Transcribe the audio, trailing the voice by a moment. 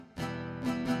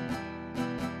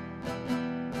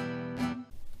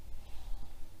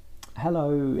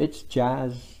Hello, it's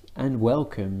Jazz, and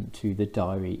welcome to the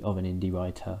Diary of an Indie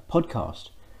Writer podcast.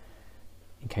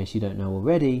 In case you don't know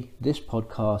already, this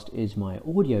podcast is my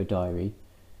audio diary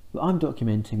where I'm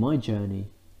documenting my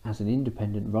journey as an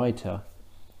independent writer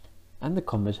and the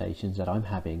conversations that I'm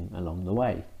having along the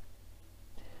way.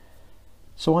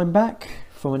 So I'm back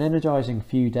from an energising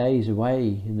few days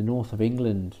away in the north of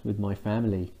England with my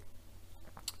family.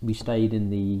 We stayed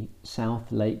in the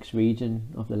South Lakes region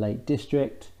of the Lake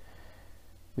District.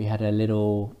 We had a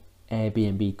little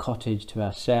Airbnb cottage to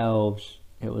ourselves.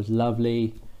 It was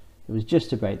lovely. It was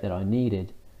just a break that I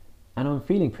needed. And I'm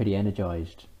feeling pretty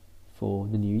energised for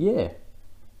the new year.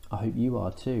 I hope you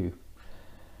are too.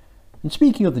 And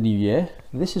speaking of the new year,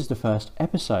 this is the first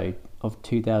episode of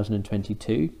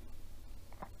 2022.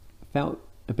 Felt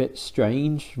a bit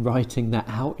strange writing that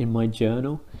out in my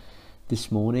journal. This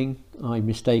morning I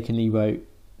mistakenly wrote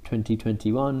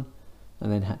 2021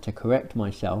 and then had to correct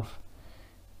myself.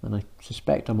 And I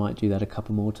suspect I might do that a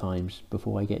couple more times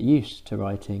before I get used to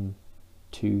writing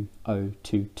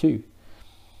 2022.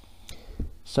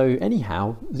 So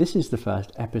anyhow, this is the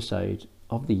first episode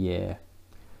of the year.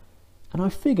 And I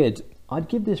figured I'd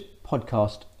give this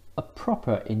podcast a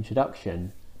proper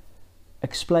introduction,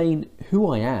 explain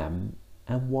who I am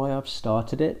and why I've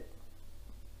started it,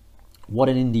 what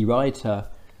an indie writer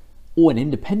or an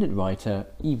independent writer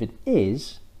even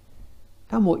is,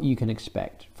 and what you can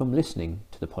expect from listening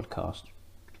to the podcast.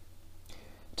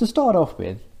 To start off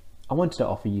with, I wanted to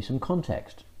offer you some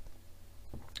context.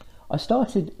 I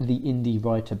started the Indie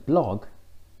Writer blog,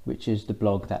 which is the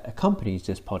blog that accompanies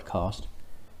this podcast,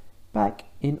 back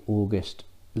in August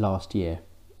last year,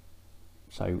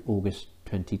 so August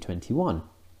 2021.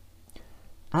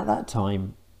 At that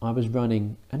time, I was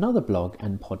running another blog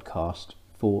and podcast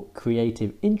for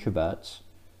creative introverts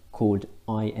called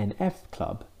INF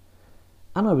Club,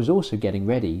 and I was also getting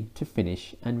ready to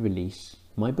finish and release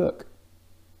my book,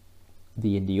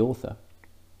 The Indie Author.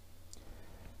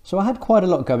 So I had quite a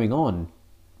lot going on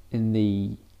in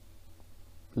the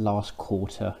last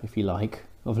quarter, if you like,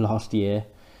 of last year.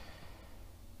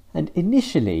 And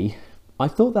initially, I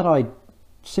thought that I'd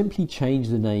simply change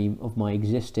the name of my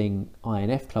existing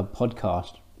INF Club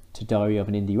podcast to Diary of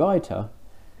an Indie Writer,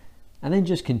 and then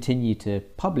just continue to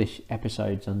publish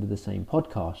episodes under the same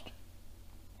podcast.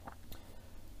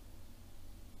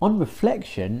 On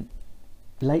reflection,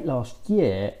 late last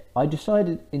year, I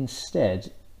decided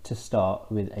instead to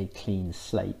start with a clean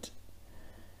slate.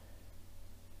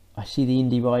 I see the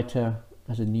Indie Writer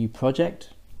as a new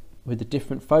project with a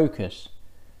different focus.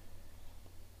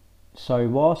 So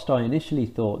whilst I initially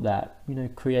thought that,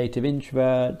 creative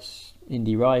introverts,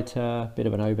 indie writer, bit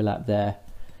of an overlap there,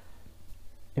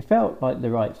 it felt like the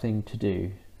right thing to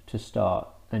do to start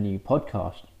a new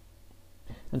podcast.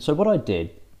 And so what I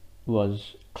did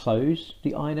was close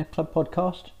the INF Club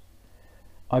podcast.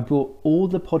 I brought all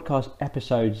the podcast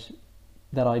episodes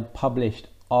that I'd published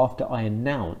after I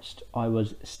announced I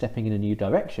was stepping in a new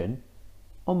direction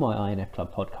on my INF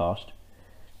Club podcast,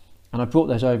 and I brought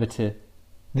those over to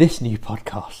this new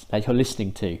podcast that you're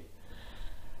listening to.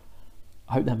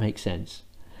 I hope that makes sense.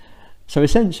 So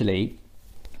essentially,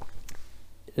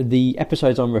 the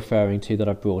episodes I'm referring to that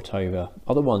I've brought over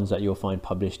are the ones that you'll find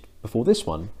published before this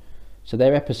one. So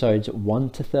they're episodes 1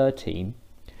 to 13,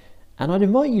 and I'd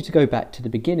invite you to go back to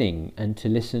the beginning and to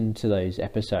listen to those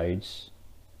episodes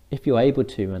if you're able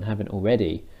to and haven't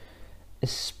already,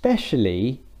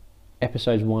 especially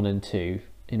episodes 1 and 2,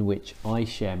 in which I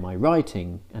share my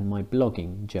writing and my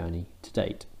blogging journey to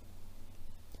date.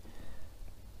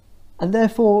 And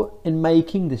therefore, in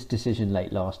making this decision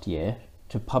late last year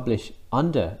to publish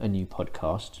under a new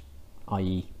podcast,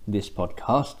 i.e. this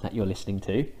podcast that you're listening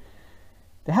to,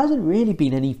 there hasn't really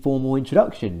been any formal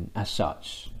introduction as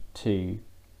such to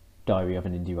Diary of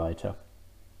an Indie Writer.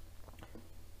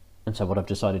 And so what I've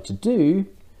decided to do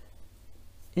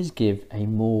is give a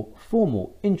more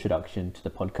formal introduction to the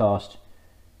podcast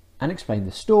and explain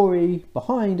the story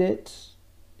behind it,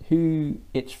 who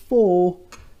it's for,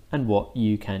 and what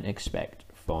you can expect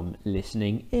from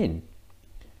listening in.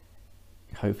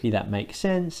 Hopefully that makes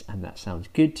sense and that sounds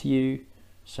good to you,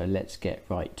 so let's get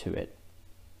right to it.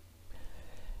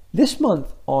 This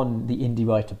month on the Indie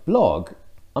Writer blog,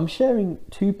 I'm sharing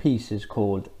two pieces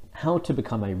called How to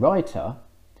Become a Writer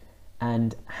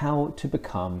and How to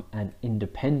Become an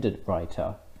Independent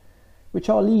Writer, which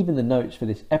I'll leave in the notes for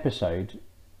this episode.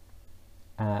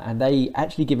 And they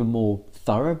actually give a more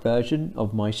thorough version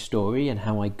of my story and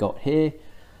how I got here,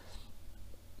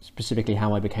 specifically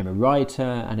how I became a writer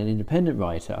and an independent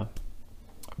writer.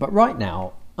 But right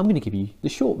now, I'm going to give you the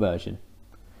short version.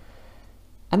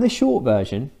 And the short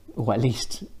version, or at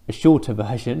least a shorter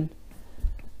version,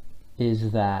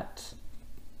 is that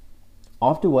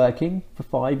after working for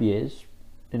 5 years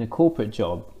in a corporate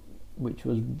job, which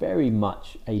was very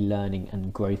much a learning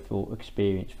and growthful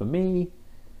experience for me,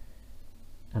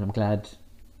 and I'm glad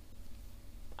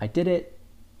I did it,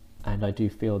 and I do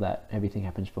feel that everything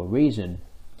happens for a reason.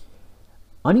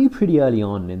 I knew pretty early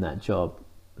on in that job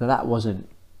that that wasn't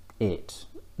it.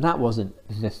 That wasn't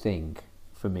the thing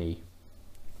for me.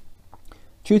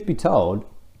 Truth be told,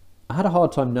 I had a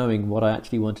hard time knowing what I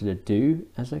actually wanted to do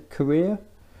as a career.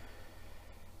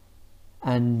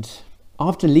 And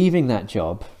after leaving that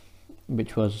job,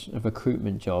 which was a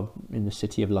recruitment job in the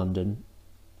City of London,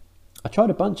 I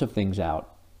tried a bunch of things out,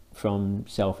 from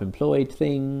self-employed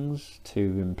things to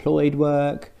employed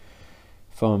work,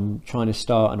 from trying to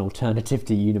start an alternative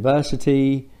to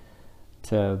university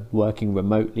to working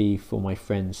remotely for my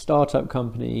friend's startup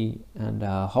company, and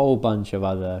a whole bunch of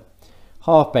other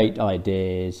half-baked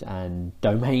ideas and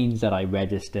domains that I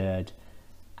registered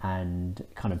and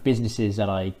kind of businesses that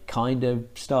I kind of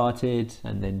started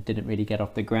and then didn't really get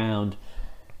off the ground,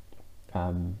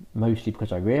 mostly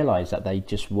because I realized that they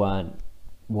just weren't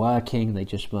working, they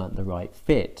just weren't the right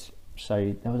fit.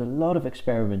 So there was a lot of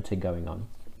experimenting going on.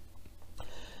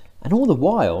 And all the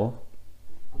while,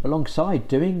 alongside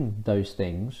doing those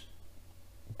things,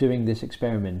 doing this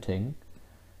experimenting,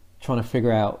 trying to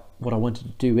figure out what I wanted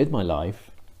to do with my life,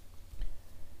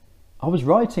 I was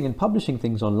writing and publishing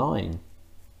things online.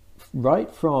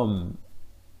 Right from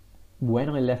when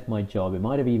I left my job, it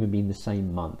might have even been the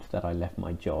same month that I left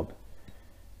my job,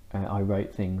 I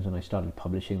wrote things and I started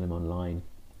publishing them online,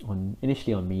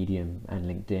 initially on Medium and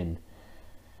LinkedIn,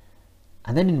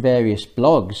 and then in various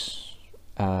blogs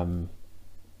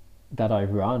that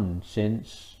I've run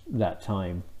since that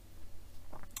time.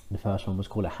 The first one was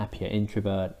called A Happier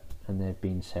Introvert, and there have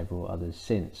been several others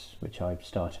since, which I've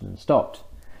started and stopped.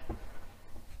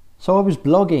 So I was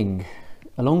blogging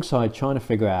alongside trying to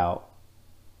figure out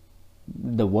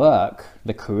the work,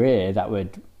 the career that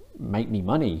would make me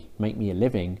money, make me a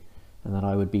living, and that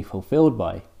I would be fulfilled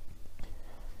by.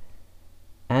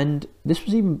 And this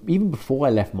was even before I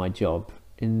left my job.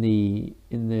 In the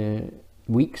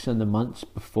weeks and the months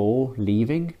before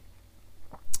leaving,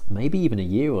 maybe even a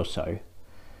year or so,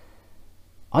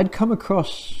 I'd come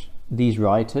across these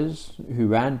writers who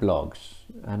ran blogs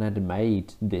and had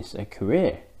made this a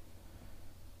career.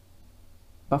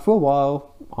 But for a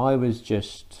while, I was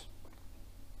just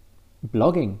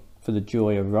blogging for the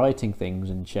joy of writing things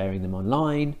and sharing them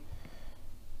online,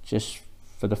 just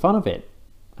for the fun of it,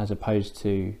 as opposed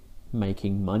to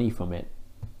making money from it.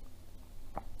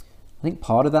 I think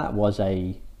part of that was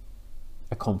a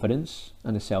confidence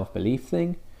and a self-belief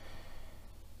thing,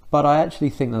 but I actually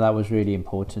think that that was really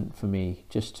important for me,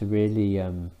 just to really,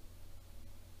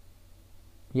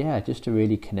 just to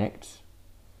really connect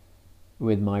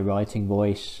with my writing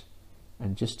voice,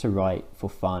 and just to write for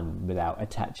fun without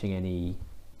attaching any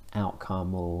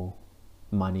outcome or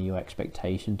money or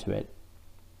expectation to it.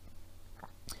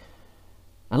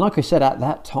 And like I said, at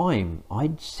that time,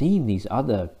 I'd seen these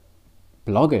other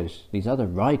bloggers, these other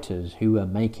writers who were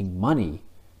making money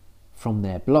from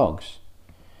their blogs.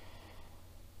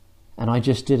 And I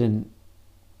just didn't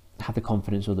have the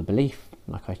confidence or the belief,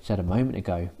 like I said a moment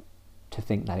ago, to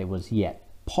think that it was yet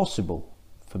possible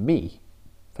for me,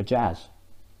 for Jazz.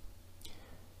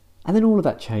 And then all of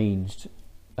that changed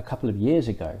a couple of years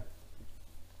ago.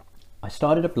 I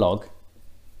started a blog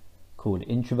called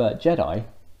Introvert Jedi,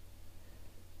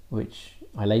 which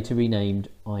I later renamed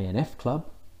INF Club.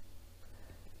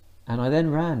 And I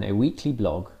then ran a weekly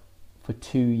blog for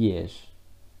 2 years.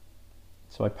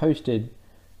 So I posted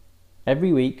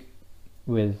every week,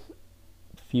 with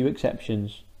few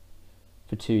exceptions,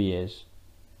 for 2 years.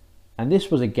 And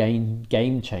this was a game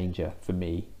changer for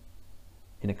me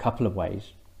in a couple of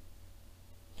ways.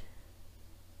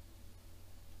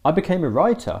 I became a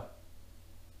writer.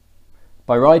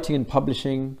 By writing and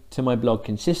publishing to my blog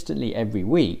consistently every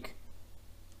week,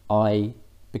 I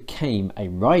became a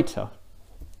writer.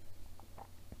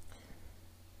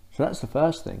 So that's the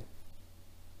first thing.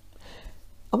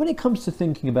 And when it comes to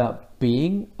thinking about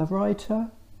being a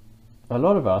writer, a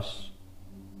lot of us,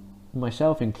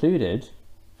 myself included,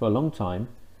 for a long time,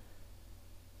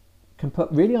 can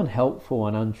put really unhelpful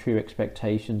and untrue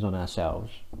expectations on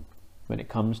ourselves when it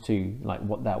comes to like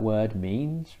what that word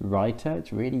means, writer.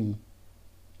 It's really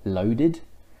loaded.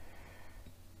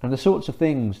 And the sorts of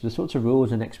things, the sorts of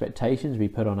rules and expectations we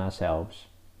put on ourselves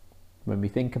when we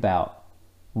think about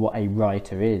what a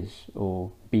writer is,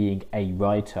 or being a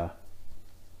writer,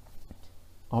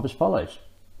 are as follows.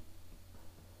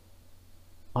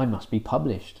 I must be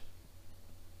published.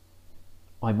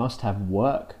 I must have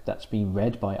work that's been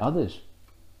read by others.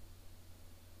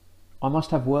 I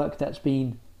must have work that's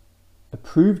been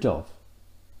approved of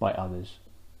by others.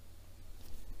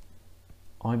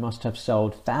 I must have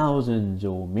sold thousands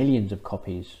or millions of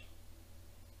copies,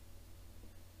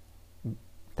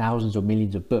 thousands or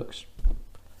millions of books.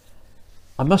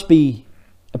 I must be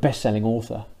a best-selling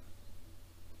author.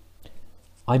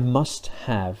 I must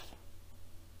have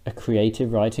a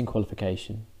creative writing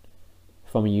qualification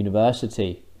from a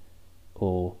university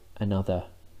or another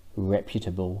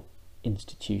reputable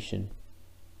institution.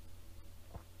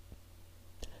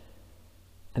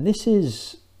 And this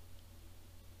is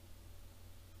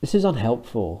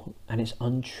unhelpful and it's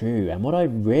untrue. And what I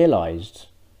realized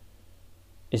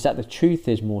is that the truth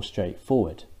is more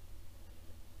straightforward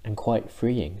and quite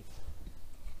freeing.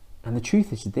 And the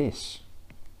truth is this: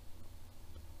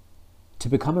 to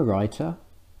become a writer,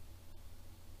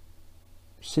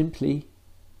 simply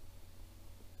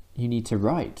you need to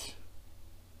write.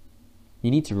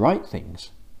 You need to write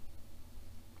things.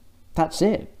 That's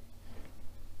it.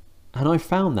 And I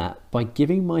found that by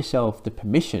giving myself the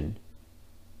permission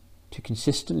to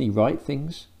consistently write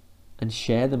things and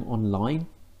share them online,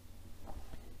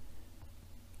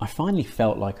 I finally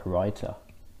felt like a writer.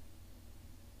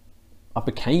 I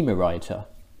became a writer.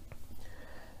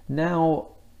 Now,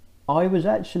 I was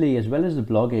actually, as well as the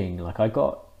blogging, like I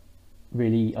got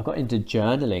into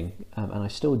journaling, and I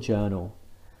still journal.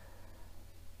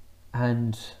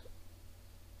 And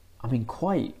I mean,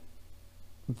 quite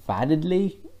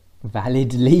validly,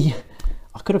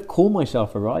 I could have called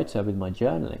myself a writer with my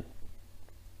journaling.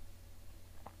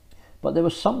 But there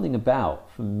was something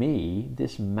about, for me,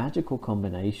 this magical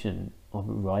combination of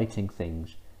writing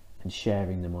things and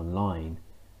sharing them online,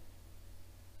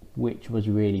 which was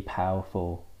really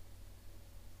powerful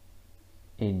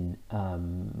in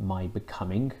my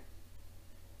becoming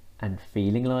and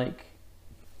feeling like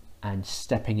and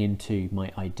stepping into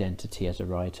my identity as a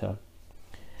writer.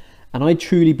 And I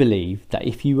truly believe that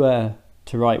if you were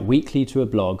to write weekly to a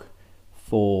blog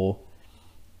for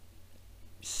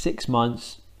 6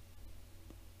 months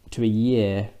to a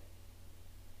year,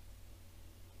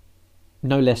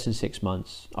 no less than 6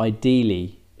 months,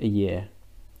 ideally a year,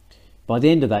 by the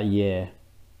end of that year,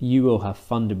 you will have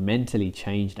fundamentally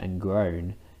changed and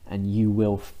grown, and you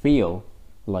will feel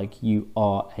like you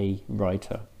are a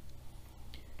writer.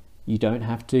 You don't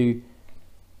have to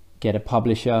get a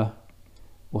publisher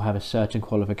or have a certain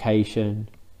qualification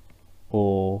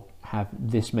or have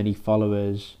this many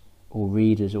followers or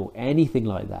readers or anything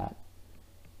like that.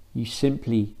 You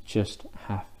simply just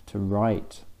have to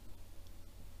write.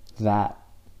 That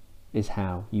is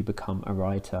how you become a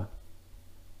writer.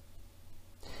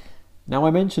 Now,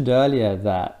 I mentioned earlier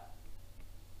that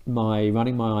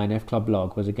running my INF Club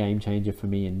blog was a game changer for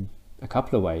me in a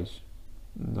couple of ways.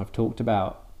 And I've talked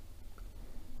about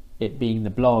it being the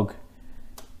blog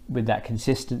with that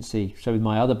consistency. So with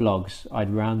my other blogs, I'd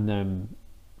run them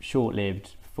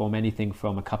short-lived, from anything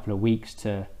from a couple of weeks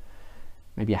to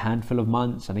maybe a handful of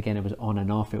months. And again, it was on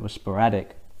and off, it was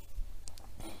sporadic.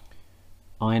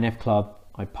 INF Club,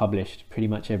 I published pretty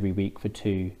much every week for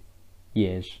 2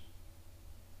 years.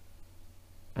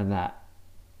 And that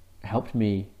helped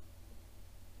me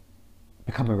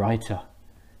become a writer,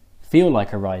 feel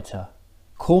like a writer,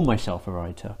 call myself a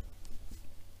writer.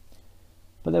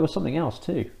 But there was something else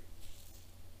too.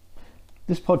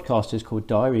 This podcast is called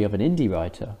Diary of an Indie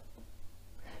Writer.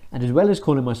 And as well as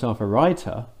calling myself a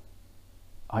writer,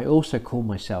 I also call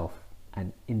myself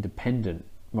an independent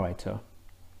writer.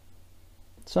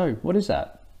 So what is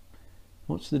that?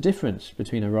 What's the difference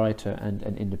between a writer and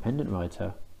an independent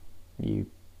writer? You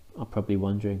are probably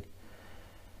wondering.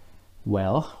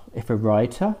 Well, if a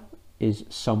writer is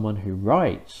someone who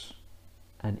writes,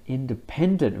 an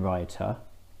independent writer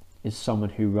is someone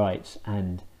who writes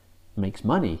and makes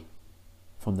money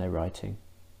from their writing.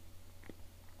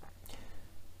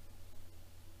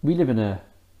 We live in an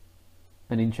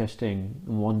interesting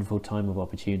and wonderful time of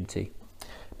opportunity,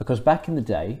 because back in the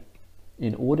day,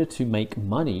 in order to make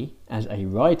money as a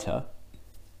writer,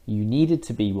 you needed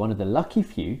to be one of the lucky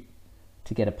few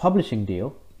to get a publishing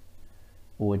deal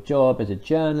or a job as a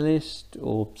journalist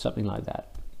or something like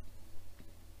that.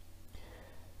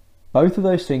 Both of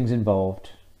those things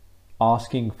involved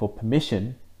asking for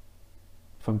permission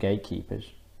from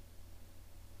gatekeepers.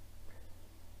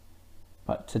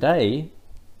 But today,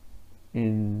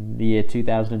 in the year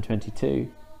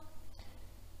 2022,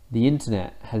 the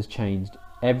internet has changed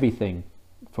everything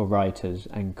for writers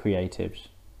and creatives.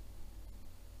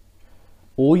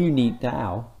 All you need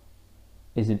now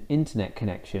is an internet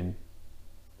connection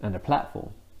and a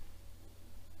platform.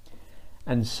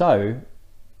 And so,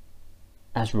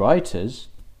 as writers,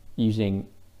 using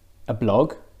a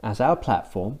blog as our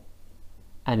platform,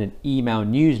 and an email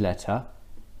newsletter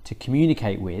to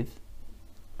communicate with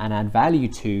and add value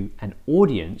to an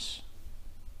audience,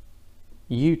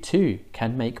 you too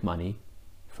can make money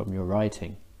from your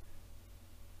writing.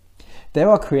 There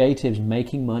are creatives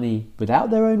making money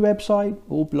without their own website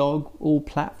or blog or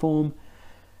platform.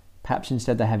 Perhaps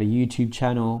instead they have a YouTube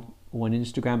channel or an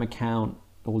Instagram account,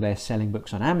 or they're selling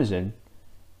books on Amazon.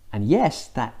 And yes,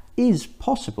 that is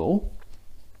possible.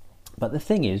 But the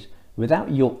thing is,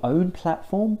 without your own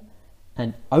platform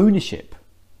and ownership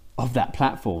of that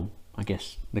platform, I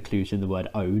guess the clue's in the word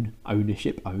own,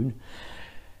 ownership, own,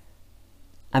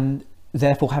 and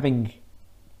therefore having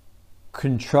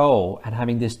control and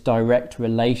having this direct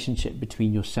relationship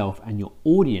between yourself and your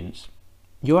audience,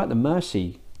 you're at the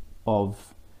mercy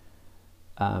of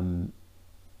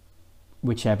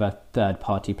whichever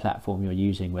third-party platform you're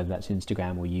using, whether that's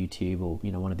Instagram or YouTube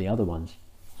or one of the other ones.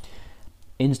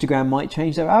 Instagram might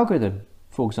change their algorithm,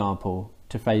 for example,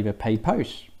 to favor paid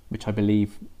posts, which I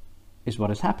believe is what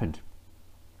has happened.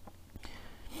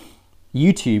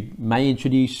 YouTube may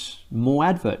introduce more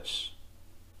adverts,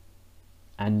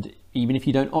 and even if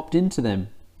you don't opt into them,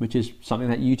 which is something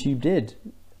that YouTube did,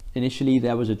 initially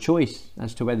there was a choice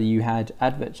as to whether you had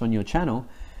adverts on your channel,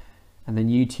 and then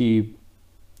YouTube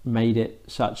made it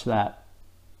such that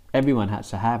everyone had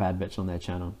to have adverts on their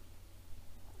channel.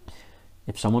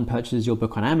 If someone purchases your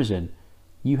book on Amazon,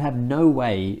 you have no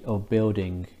way of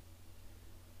building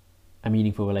a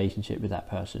meaningful relationship with that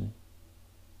person.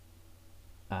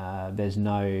 There's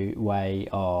no way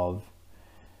of,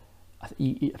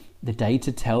 the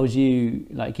data tells you,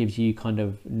 like gives you kind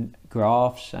of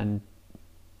graphs and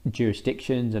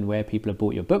jurisdictions and where people have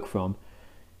bought your book from,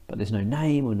 but there's no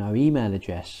name or no email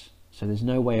address. So there's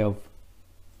no way of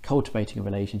cultivating a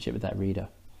relationship with that reader.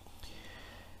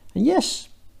 And yes,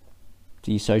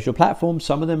 these social platforms,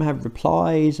 some of them have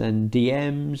replies and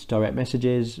DMs, direct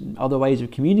messages, and other ways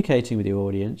of communicating with your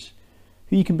audience,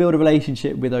 who you can build a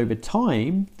relationship with over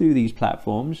time through these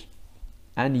platforms.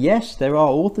 And yes, there are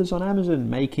authors on Amazon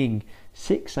making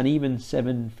 6 and even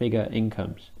 7-figure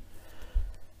incomes.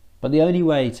 But the only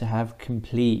way to have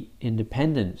complete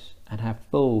independence and have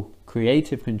full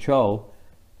creative control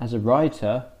as a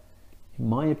writer, in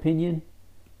my opinion,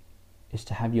 is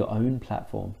to have your own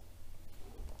platform,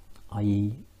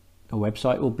 i.e. a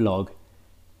website or blog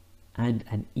and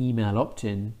an email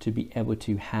opt-in to be able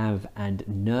to have and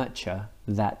nurture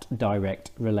that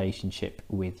direct relationship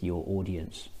with your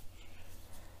audience.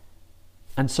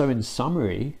 And so in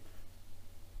summary,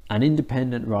 an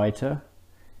independent writer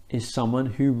is someone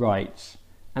who writes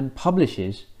and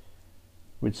publishes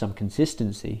with some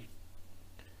consistency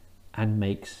and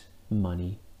makes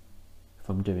money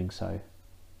from doing so.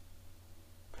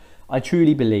 I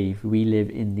truly believe we live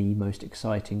in the most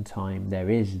exciting time there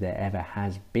ever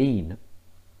has been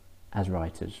as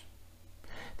writers.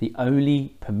 The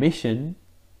only permission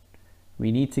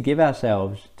we need to give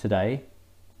ourselves today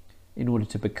in order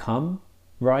to become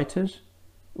writers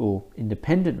or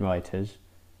independent writers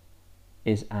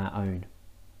is our own.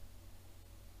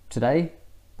 Today,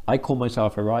 I call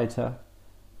myself a writer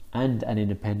and an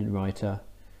independent writer,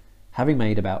 having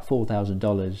made about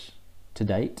 $4,000 to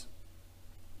date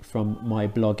from my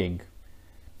blogging.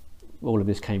 All of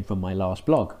this came from my last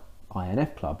blog,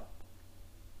 INF Club.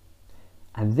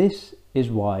 And this is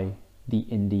why the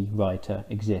Indie Writer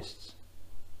exists.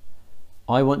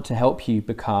 I want to help you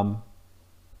become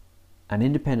an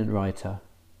independent writer,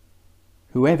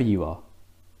 whoever you are,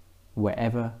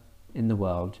 wherever in the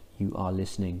world you are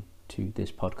listening to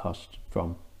this podcast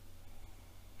from.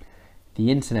 The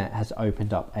internet has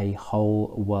opened up a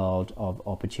whole world of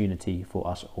opportunity for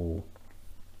us all.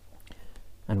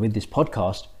 And with this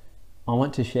podcast, I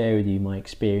want to share with you my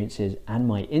experiences and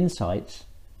my insights,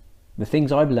 the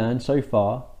things I've learned so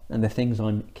far and the things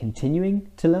I'm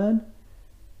continuing to learn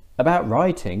about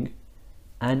writing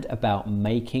and about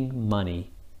making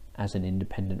money as an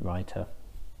independent writer.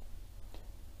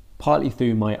 Partly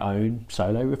through my own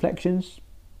solo reflections,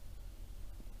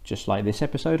 just like this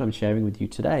episode I'm sharing with you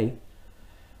today,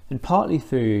 and partly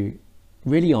through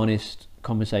really honest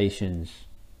conversations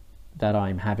that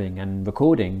I'm having and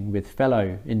recording with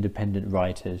fellow independent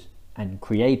writers and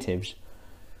creatives,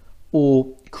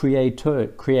 or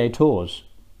creators.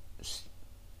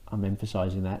 I'm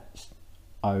emphasizing that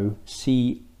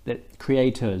that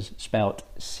creators spelt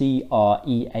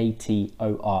creators,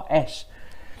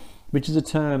 which is a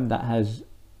term that has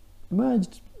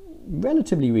emerged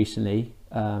relatively recently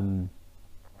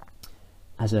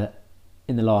in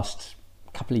the last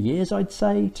couple of years, I'd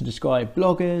say, to describe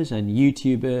bloggers and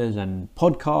YouTubers and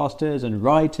podcasters and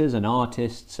writers and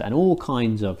artists and all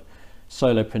kinds of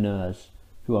solopreneurs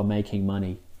who are making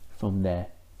money from their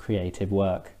creative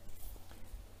work.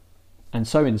 And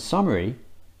so in summary,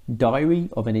 Diary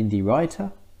of an Indie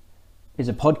Writer is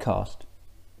a podcast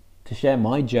to share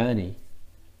my journey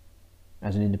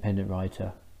as an independent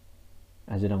writer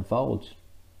as it unfolds,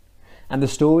 and the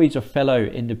stories of fellow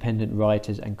independent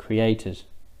writers and creators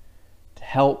to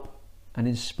help and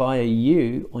inspire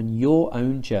you on your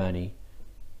own journey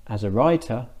as a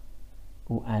writer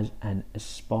or as an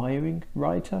aspiring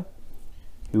writer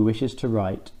who wishes to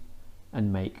write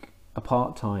and make a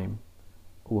part-time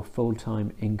or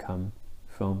full-time income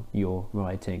from your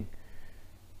writing.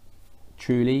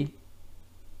 Truly,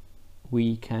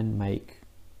 we can make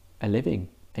a living,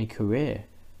 a career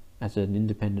as an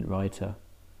independent writer.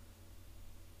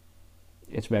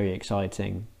 It's very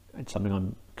exciting. It's something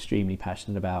I'm extremely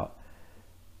passionate about,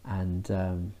 and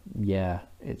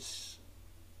it's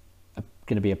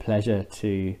going to be a pleasure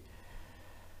to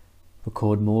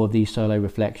record more of these solo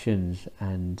reflections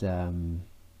and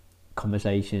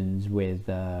conversations with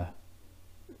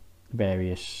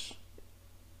various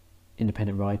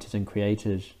independent writers and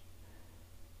creators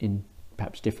in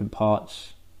perhaps different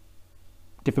parts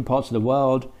of the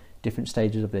world, different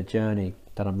stages of their journey,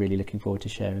 that I'm really looking forward to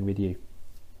sharing with you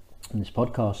in this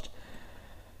podcast.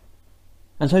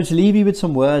 And so to leave you with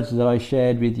some words that I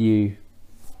shared with you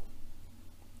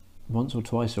once or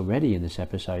twice already in this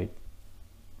episode,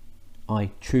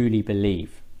 I truly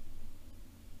believe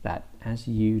that as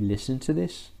you listen to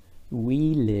this,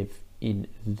 we live in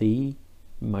the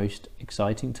most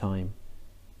exciting time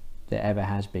there ever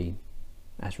has been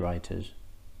as writers.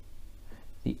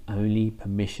 The only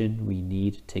permission we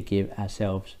need to give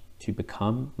ourselves to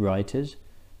become writers,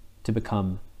 to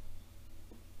become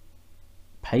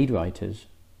paid writers,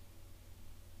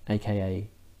 aka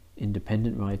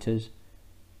independent writers,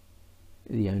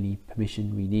 the only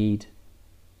permission we need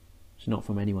is not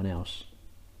from anyone else,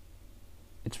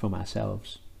 it's from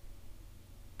ourselves.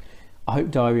 I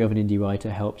hope Diary of an Indie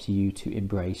Writer helps you to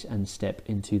embrace and step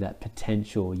into that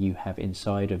potential you have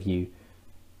inside of you,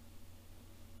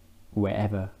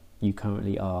 wherever you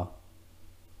currently are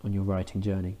on your writing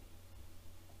journey.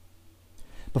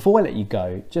 Before I let you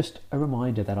go, just a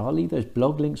reminder that I'll leave those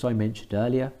blog links I mentioned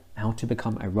earlier, how to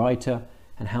become a writer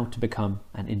and how to become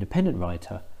an independent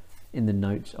writer, in the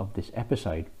notes of this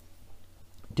episode.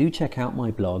 Do check out my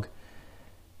blog.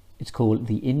 It's called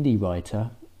The Indie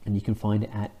Writer, and you can find it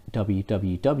at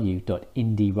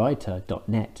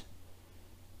www.indiewriter.net.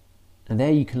 And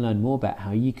there you can learn more about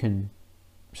how you can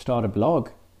start a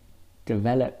blog,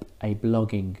 develop a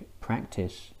blogging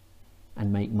practice,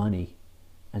 and make money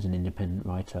as an independent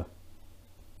writer.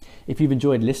 If you've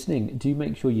enjoyed listening, do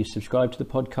make sure you subscribe to the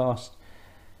podcast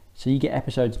so you get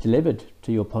episodes delivered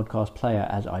to your podcast player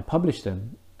as I publish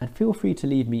them, and feel free to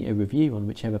leave me a review on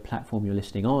whichever platform you're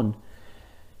listening on.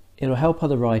 It'll help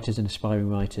other writers and aspiring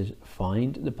writers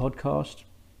find the podcast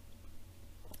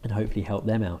and hopefully help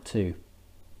them out too.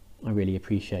 I really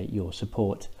appreciate your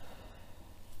support.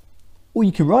 Or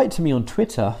you can write to me on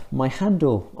Twitter. My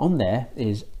handle on there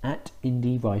is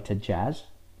 @IndieWriterJazz.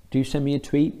 Do send me a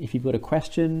tweet if you've got a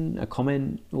question, a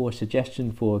comment, or a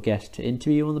suggestion for a guest to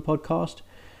interview on the podcast.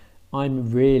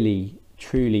 I'm really,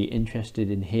 truly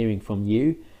interested in hearing from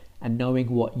you and knowing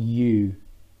what you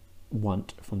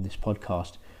want from this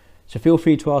podcast. So feel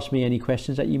free to ask me any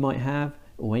questions that you might have,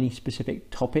 or any specific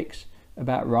topics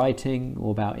about writing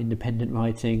or about independent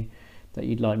writing that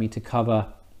you'd like me to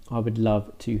cover. I would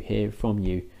love to hear from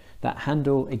you. That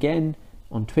handle again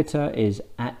on Twitter is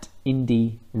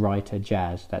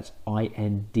 @IndieWriterJazz. That's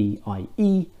IndieWriterJazz.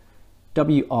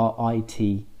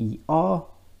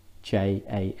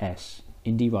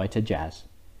 IndieWriterJazz.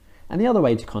 And the other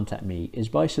way to contact me is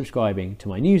by subscribing to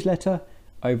my newsletter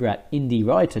over at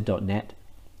indiewriter.net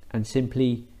and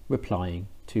simply replying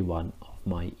to one of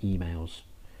my emails.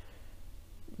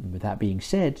 And with that being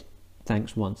said,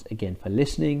 thanks once again for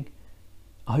listening.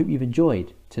 I hope you've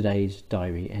enjoyed today's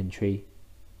diary entry.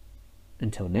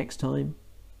 Until next time,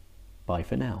 bye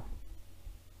for now.